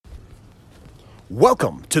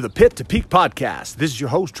Welcome to the Pit to Peak podcast. This is your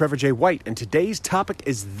host, Trevor J. White, and today's topic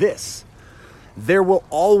is this. There will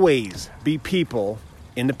always be people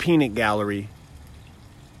in the peanut gallery.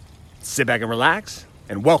 Sit back and relax,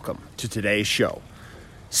 and welcome to today's show.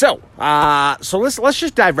 So let's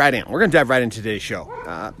just dive right in. We're going to dive right into today's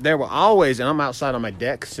show. There will always, and I'm outside on my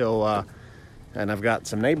deck, and I've got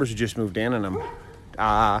some neighbors who just moved in, and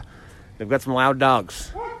they've got some loud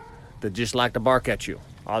dogs that just like to bark at you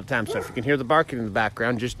all the time. So if you can hear the barking in the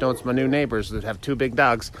background, just know it's my new neighbors that have two big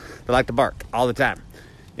dogs that like to bark all the time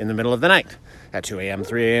in the middle of the night at 2 a.m.,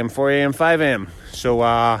 3 a.m., 4 a.m., 5 a.m.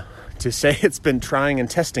 So to say it's been trying and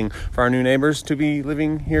testing for our new neighbors to be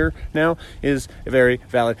living here now is a very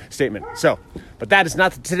valid statement. So, but that is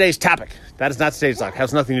not today's topic. That is not today's topic. It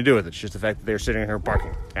has nothing to do with it. It's just the fact that they're sitting here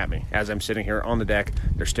barking at me as I'm sitting here on the deck.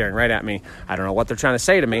 They're staring right at me. I don't know what they're trying to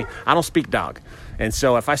say to me. I don't speak dog. And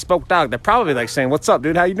so if I spoke dog, they're probably like saying, "What's up,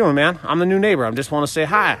 dude? How you doing, man? I'm the new neighbor. I just want to say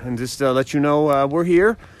hi and just let you know we're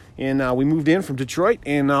here." And we moved in from Detroit,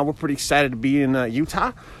 and we're pretty excited to be in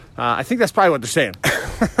Utah. I think that's probably what they're saying.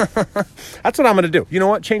 That's what I'm going to do. You know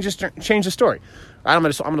what? Change the story. I'm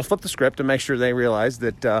going to flip the script and make sure they realize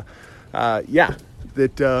that, I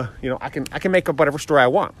can make up whatever story I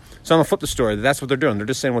want. So I'm going to flip the story. That's what they're doing. They're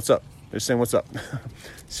just saying what's up. They're saying what's up.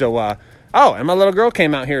 So, and my little girl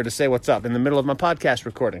came out here to say what's up in the middle of my podcast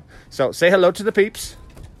recording. So say hello to the peeps.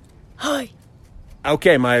 Hi.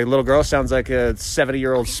 Okay, my little girl sounds like a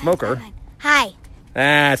 70-year-old smoker. Hi.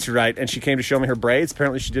 That's right. And she came to show me her braids.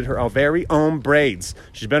 Apparently she did her very own braids.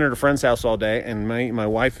 She's been at a friend's house all day, and my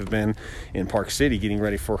wife have been in Park City getting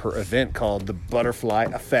ready for her event called the Butterfly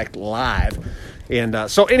Effect Live. And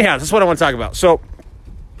so anyhow, that's what I want to talk about. So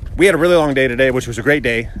we had a really long day today, which was a great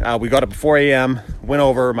day. We got up at 4 a.m., went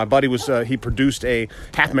over. My buddy he produced a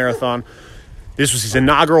half marathon. This was his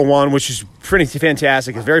inaugural one, which is pretty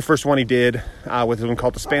fantastic. His very first one he did with one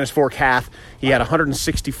called the Spanish Fork Half. He had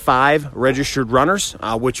 165 registered runners,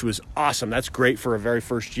 which was awesome. That's great for a very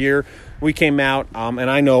first year. We came out, and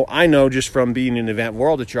I know just from being in the event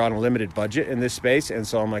world that you're on a limited budget in this space. And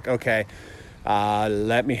so I'm like, okay,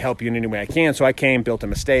 let me help you in any way I can. So I came, built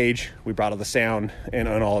him a stage. We brought all the sound and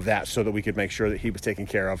all of that so that we could make sure that he was taken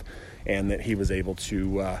care of and that he was able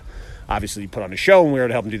to obviously put on a show, and we were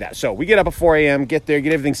to help him do that. So we get up at 4 a.m., get there,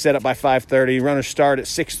 get everything set up by 5:30. Runners start at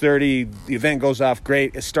 6:30. The event goes off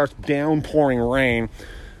great. It starts downpouring rain.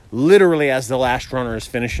 Literally as the last runner is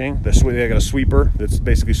finishing, they got a sweeper that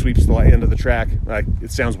basically sweeps the end of the track.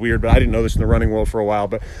 It sounds weird, but I didn't know this in the running world for a while.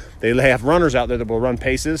 But they have runners out there that will run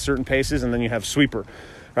certain paces, and then you have sweeper.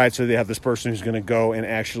 Right, so they have this person who's going to go and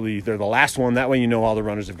actually, they're the last one. That way you know all the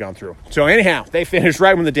runners have gone through. So anyhow, they finished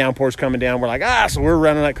right when the downpour's coming down. We're like, so we're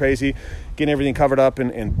running like crazy, getting everything covered up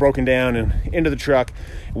and broken down and into the truck.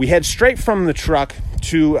 We head straight from the truck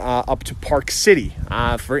to up to Park City.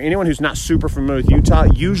 For anyone who's not super familiar with Utah,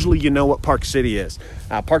 usually you know what Park City is.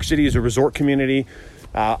 Park City is a resort community.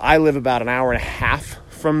 I live about an hour and a half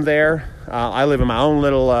from there. I live in my own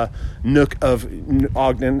little nook of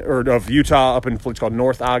Ogden, or of Utah, up in what's called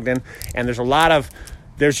North Ogden, and there's a lot of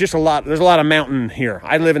mountain here.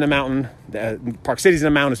 I live in a mountain. Park City's in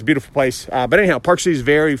a mountain. It's a beautiful place. But anyhow, Park City is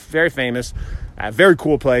very, very famous. Very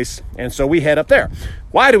cool place. And so we head up there.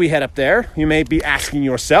 Why do we head up there? You may be asking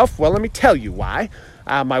yourself. Well, let me tell you why.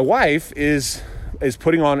 My wife is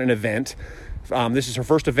putting on an event. This is her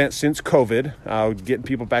first event since COVID, getting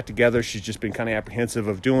people back together. She's just been kind of apprehensive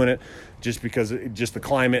of doing it just because the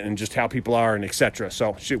climate and just how people are and etc.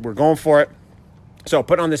 So we're going for it. So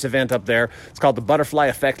putting on this event up there. It's called the Butterfly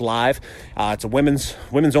Effect Live. It's a women's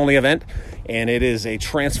only event, and it is a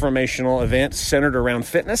transformational event centered around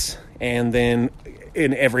fitness and then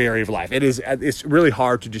in every area of life. It's really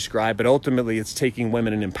hard to describe, but ultimately it's taking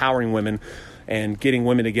women and empowering women and getting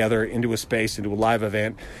women together into a space, into a live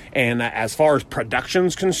event. And as far as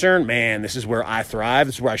production's concerned, man, this is where I thrive.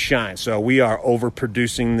 This is where I shine. So we are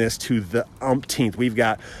overproducing this to the umpteenth. We've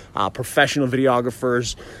got professional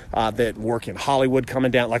videographers that work in Hollywood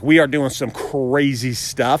coming down. Like, we are doing some crazy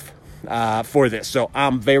stuff for this. So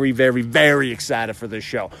I'm very, very, very excited for this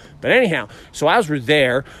show. But anyhow, so as we're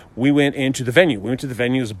there, we went into the venue.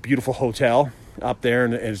 It was a beautiful hotel up there,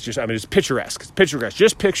 and it's just, it's picturesque. It's picturesque.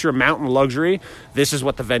 Just picture a mountain luxury. This is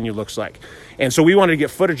what the venue looks like. And so we wanted to get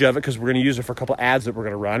footage of it because we're going to use it for a couple ads that we're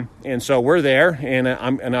going to run. And so we're there, and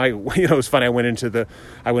it was funny. I went into the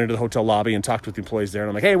hotel lobby and talked with the employees there, and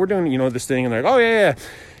I'm like, hey, we're doing, this thing. And they're like, oh, yeah.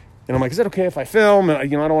 And I'm like, is it okay if I film? And, I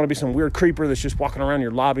don't want to be some weird creeper that's just walking around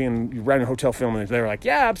your lobby and you're renting a hotel filming. And they were like,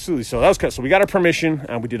 yeah, absolutely. So that was good. So we got our permission,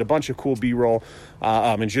 and we did a bunch of cool B-roll,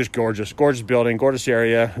 and just gorgeous building, gorgeous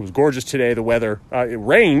area. It was gorgeous today. The weather, it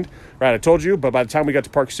rained, right? I told you, but by the time we got to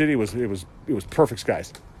Park City, it was perfect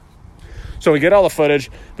skies. So we get all the footage,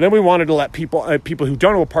 but then we wanted to let people who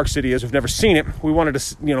don't know what Park City is, who've never seen it, we wanted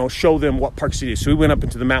to, show them what Park City is. So we went up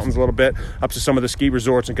into the mountains a little bit, up to some of the ski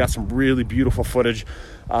resorts, and got some really beautiful footage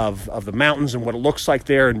of the mountains and what it looks like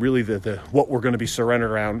there, and really the what we're going to be surrounded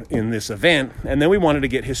around in this event. And then we wanted to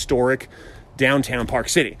get historic downtown Park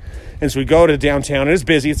City. And so we go to downtown, and it's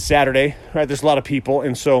busy, it's Saturday, right? There's a lot of people,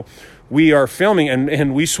 and so we are filming,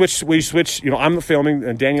 and we switch, I'm filming,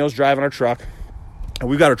 and Danielle's driving our truck. And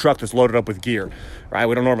we've got a truck that's loaded up with gear, right?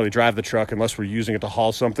 We don't normally drive the truck unless we're using it to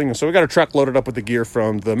haul something. And so we got a truck loaded up with the gear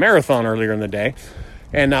from the marathon earlier in the day.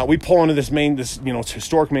 And we pull into this it's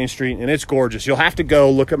historic Main Street, and it's gorgeous. You'll have to go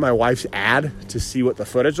look at my wife's ad to see what the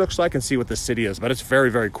footage looks like and see what the city is. But it's very,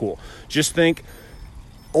 very cool. Just think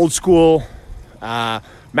old school,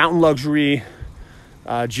 mountain luxury,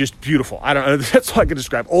 just beautiful. I don't know. That's all I can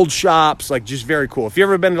describe. Old shops, like just very cool. If you've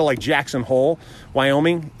ever been to like Jackson Hole,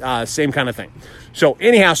 Wyoming, same kind of thing. So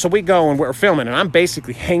anyhow, so we go and we're filming, and I'm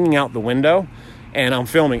basically hanging out the window and I'm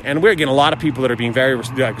filming, and we're getting a lot of people that are being very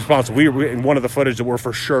responsive. We in one of the footage that we're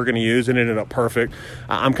for sure going to use, and it ended up perfect.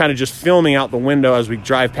 I'm kind of just filming out the window as we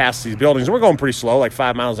drive past these buildings, and we're going pretty slow, like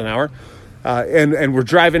 5 miles an hour. And we're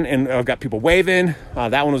driving, and I've got people waving.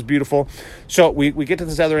 That one was beautiful. So we get to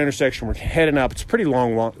this other intersection. We're heading up. It's pretty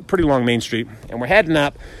long Main Street, and we're heading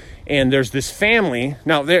up. And there's this family.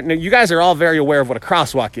 Now, you guys are all very aware of what a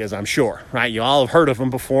crosswalk is, I'm sure, right? You all have heard of them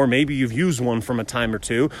before. Maybe you've used one from a time or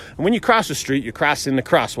two. And when you cross the street, you cross in the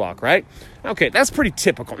crosswalk, right? Okay, that's pretty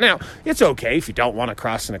typical. Now, it's okay if you don't want to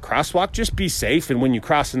cross in a crosswalk. Just be safe. And when you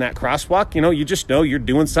cross in that crosswalk, you just know you're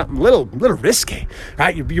doing something a little risky,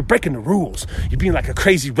 right? You're breaking the rules. You're being like a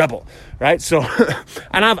crazy rebel, right? So,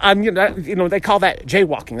 and I'm they call that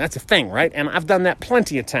jaywalking. That's a thing, right? And I've done that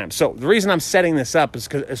plenty of times. So the reason I'm setting this up is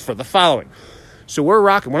for the following. So we're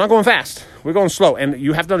rocking. We're not going fast. We're going slow. And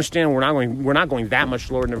you have to understand we're not going that much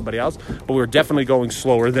slower than everybody else, but we're definitely going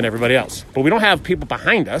slower than everybody else. But we don't have people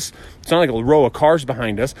behind us. It's not like a row of cars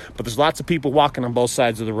behind us, but there's lots of people walking on both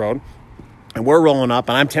sides of the road. And we're rolling up,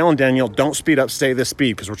 and I'm telling Danielle, don't speed up, stay this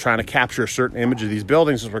speed, because we're trying to capture a certain image of these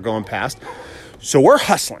buildings as we're going past. So we're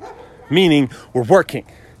hustling, meaning we're working.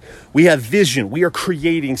 We have vision. We are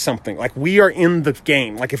creating something. Like, we are in the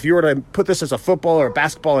game. Like, if you were to put this as a football or a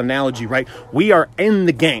basketball analogy, right? We are in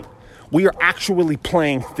the game. We are actually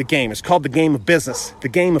playing the game. It's called the game of business, the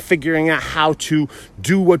game of figuring out how to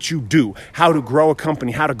do what you do, how to grow a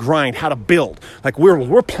company, how to grind, how to build. Like,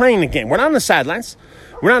 we're playing the game. We're not on the sidelines.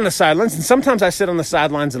 We're not on the sidelines, and sometimes I sit on the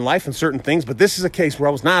sidelines in life and certain things, but this is a case where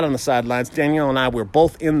I was not on the sidelines. Danielle and I, we're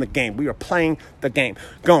both in the game. We are playing the game,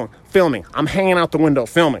 going, filming. I'm hanging out the window,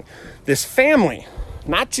 filming. This family,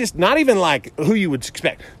 not even like who you would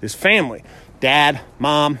expect, this family, dad,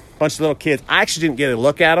 mom, bunch of little kids. I actually didn't get a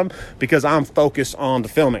look at them because I'm focused on the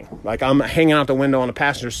filming. Like, I'm hanging out the window on the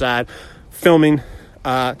passenger side, filming.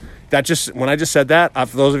 When I just said that,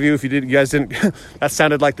 for those of you, if you guys didn't, that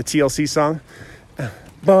sounded like the TLC song.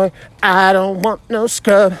 Boy, I don't want no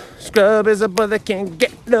scrub. Scrub is a boy that can't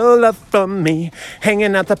get no love from me.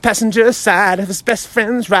 Hanging out the passenger side of his best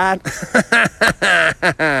friend's ride.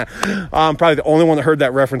 I'm probably the only one that heard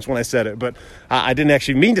that reference when I said it, but I didn't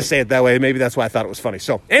actually mean to say it that way. Maybe that's why I thought it was funny.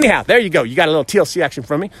 So anyhow, there you go. You got a little TLC action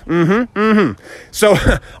from me. So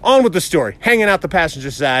on with the story. Hanging out the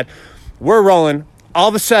passenger side. We're rolling. All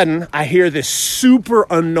of a sudden, I hear this super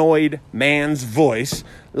annoyed man's voice.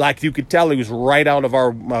 Like, you could tell he was right out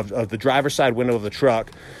of the driver's side window of the truck.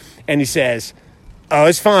 And he says, "Oh,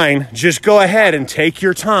 it's fine. Just go ahead and take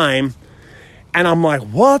your time." And I'm like,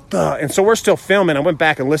 what the? And so we're still filming. I went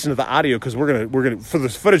back and listened to the audio because we're gonna for the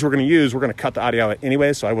footage we're gonna use, we're gonna cut the audio out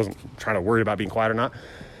anyway. So I wasn't trying to worry about being quiet or not.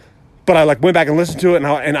 But I went back and listened to it,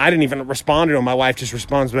 and I didn't even respond to him. My wife just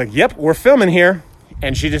responds like, "Yep, we're filming here."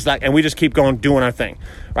 And she just and we just keep going, doing our thing,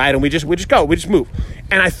 right? And we just move.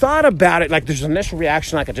 And I thought about it, like, there's an initial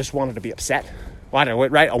reaction, like I just wanted to be upset, right? I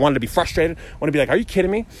wanted to be frustrated. I wanted to be like, "Are you kidding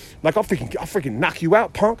me? Like, I'll freaking knock you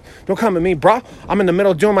out, punk! Don't come at me, bro. I'm in the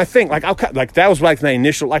middle of doing my thing." Like, that was like the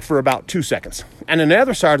initial, like, for about 2 seconds. And then the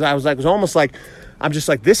other side, I was like, it was almost like, I'm just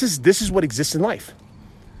like, this is what exists in life.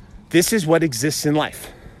 This is what exists in life.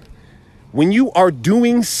 When you are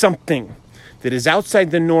doing something that is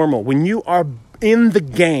outside the normal, when you are in the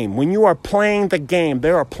game, when you are playing the game,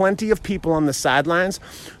 there are plenty of people on the sidelines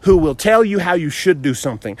who will tell you how you should do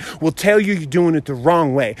something, will tell you you're doing it the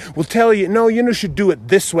wrong way, will tell you, no, you should do it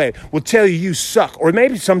this way, will tell you you suck, or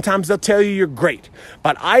maybe sometimes they'll tell you you're great.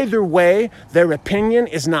 But either way, their opinion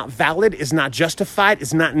is not valid, is not justified,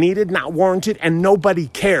 is not needed, not warranted, and nobody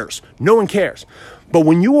cares. No one cares. But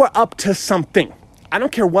when you are up to something, I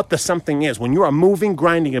don't care what the something is, when you are moving,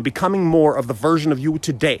 grinding, and becoming more of the version of you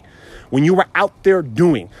today, when you were out there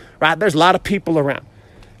doing, right? There's a lot of people around.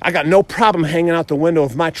 I got no problem hanging out the window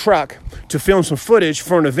of my truck to film some footage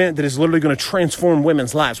for an event that is literally going to transform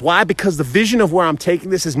women's lives. Why? Because the vision of where I'm taking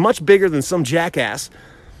this is much bigger than some jackass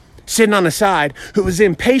sitting on the side who was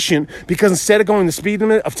impatient because instead of going the speed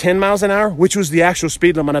limit of 10 miles an hour, which was the actual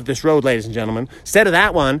speed limit of this road, ladies and gentlemen, instead of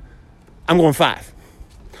that one, I'm going 5.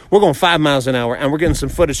 We're going 5 miles an hour, and we're getting some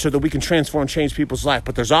footage so that we can transform and change people's life.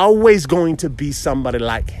 But there's always going to be somebody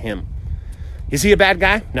like him. Is he a bad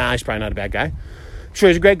guy? Nah, he's probably not a bad guy. I'm sure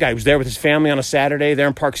he's a great guy. He was there with his family on a Saturday there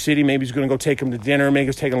in Park City. Maybe he's going to go take him to dinner. Maybe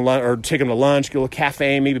he's take him to lunch, go to a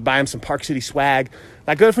cafe, maybe buy him some Park City swag.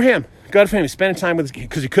 Like, good for him. Good for him. He's spending time with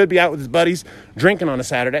because he could be out with his buddies drinking on a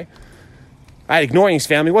Saturday. Right, ignoring his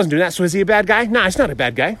family. He wasn't doing that. So is he a bad guy? Nah, he's not a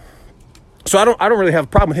bad guy. So I don't really have a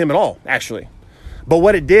problem with him at all, actually. But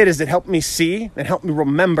what it did is it helped me see and helped me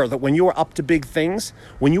remember that when you are up to big things,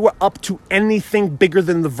 when you are up to anything bigger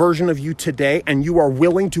than the version of you today, and you are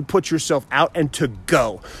willing to put yourself out and to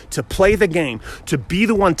go, to play the game, to be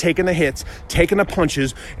the one taking the hits, taking the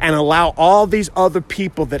punches, and allow all these other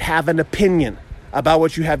people that have an opinion about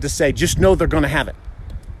what you have to say, just know they're going to have it.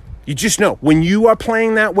 You just know. When you are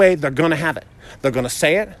playing that way, they're going to have it. They're going to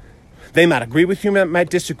say it. They might agree with you,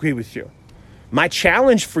 might disagree with you. My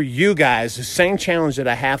challenge for you guys, the same challenge that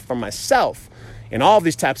I have for myself in all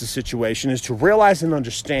these types of situations, is to realize and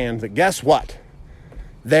understand that guess what?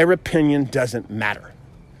 Their opinion doesn't matter.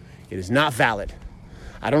 It is not valid.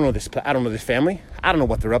 I don't know this family. I don't know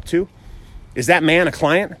what they're up to. Is that man a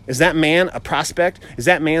client? Is that man a prospect? Is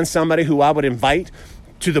that man somebody who I would invite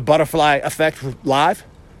to the Butterfly Effect Live?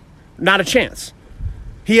 Not a chance.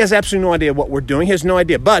 He has absolutely no idea what we're doing. He has no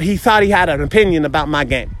idea. But he thought he had an opinion about my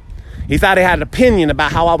game. He thought he had an opinion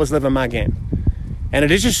about how I was living my game. And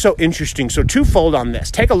it is just so interesting. So twofold on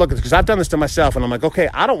this. Take a look at this, because I've done this to myself, and I'm like, okay,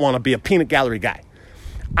 I don't want to be a peanut gallery guy.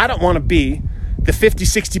 I don't want to be the 50,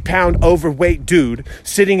 60-pound overweight dude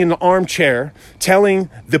sitting in the armchair telling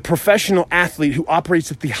the professional athlete who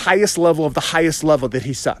operates at the highest level of the highest level that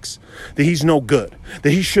he sucks, that he's no good,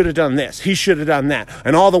 that he should have done this, he should have done that.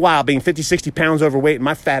 And all the while being 50, 60 pounds overweight, and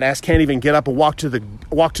my fat ass can't even get up and walk to the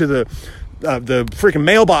freaking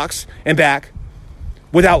mailbox and back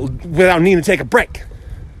without needing to take a break,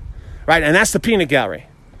 right? And that's the peanut gallery.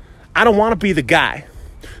 I don't want to be the guy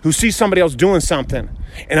who sees somebody else doing something,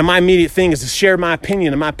 and my immediate thing is to share my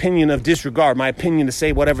opinion, and my opinion of disregard, my opinion to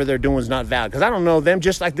say whatever they're doing is not valid, because I don't know them,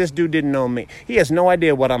 just like this dude didn't know me. He has no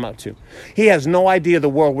idea what I'm up to. He has no idea the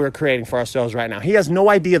world we're creating for ourselves right now. He has no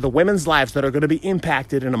idea the women's lives that are going to be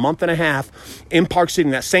impacted in a month and a half in Park City,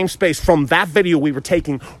 in that same space, from that video we were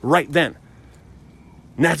taking right then.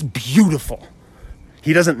 And that's beautiful.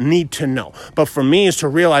 He doesn't need to know. But for me, is to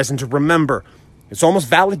realize and to remember, it's almost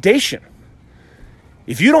validation.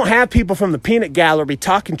 If you don't have people from the peanut gallery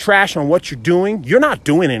talking trash on what you're doing, you're not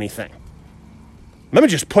doing anything. Let me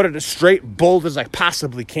just put it as straight, bold as I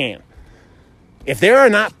possibly can. If there are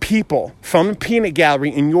not people from the peanut gallery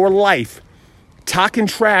in your life talking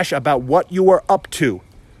trash about what you are up to,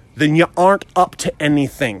 then you aren't up to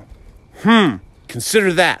anything.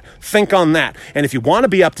 Consider that. Think on that. And if you want to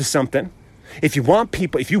be up to something, if you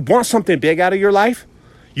want something big out of your life,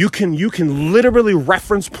 you can literally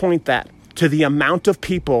reference point that to the amount of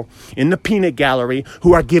people in the peanut gallery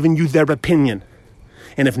who are giving you their opinion.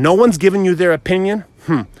 And if no one's giving you their opinion,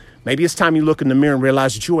 maybe it's time you look in the mirror and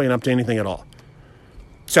realize that you ain't up to anything at all.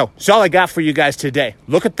 So that's all I got for you guys today.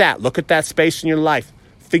 Look at that. Look at that space in your life.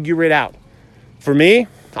 Figure it out. For me,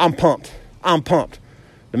 I'm pumped.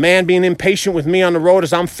 The man being impatient with me on the road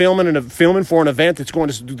as I'm filming for an event that's going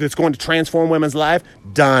to transform women's life.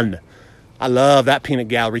 Done. I love that peanut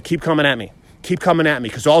gallery. Keep coming at me.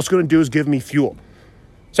 Because all it's going to do is give me fuel.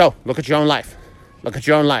 So look at your own life.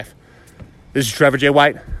 This is Trevor J.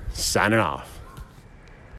 White, signing off.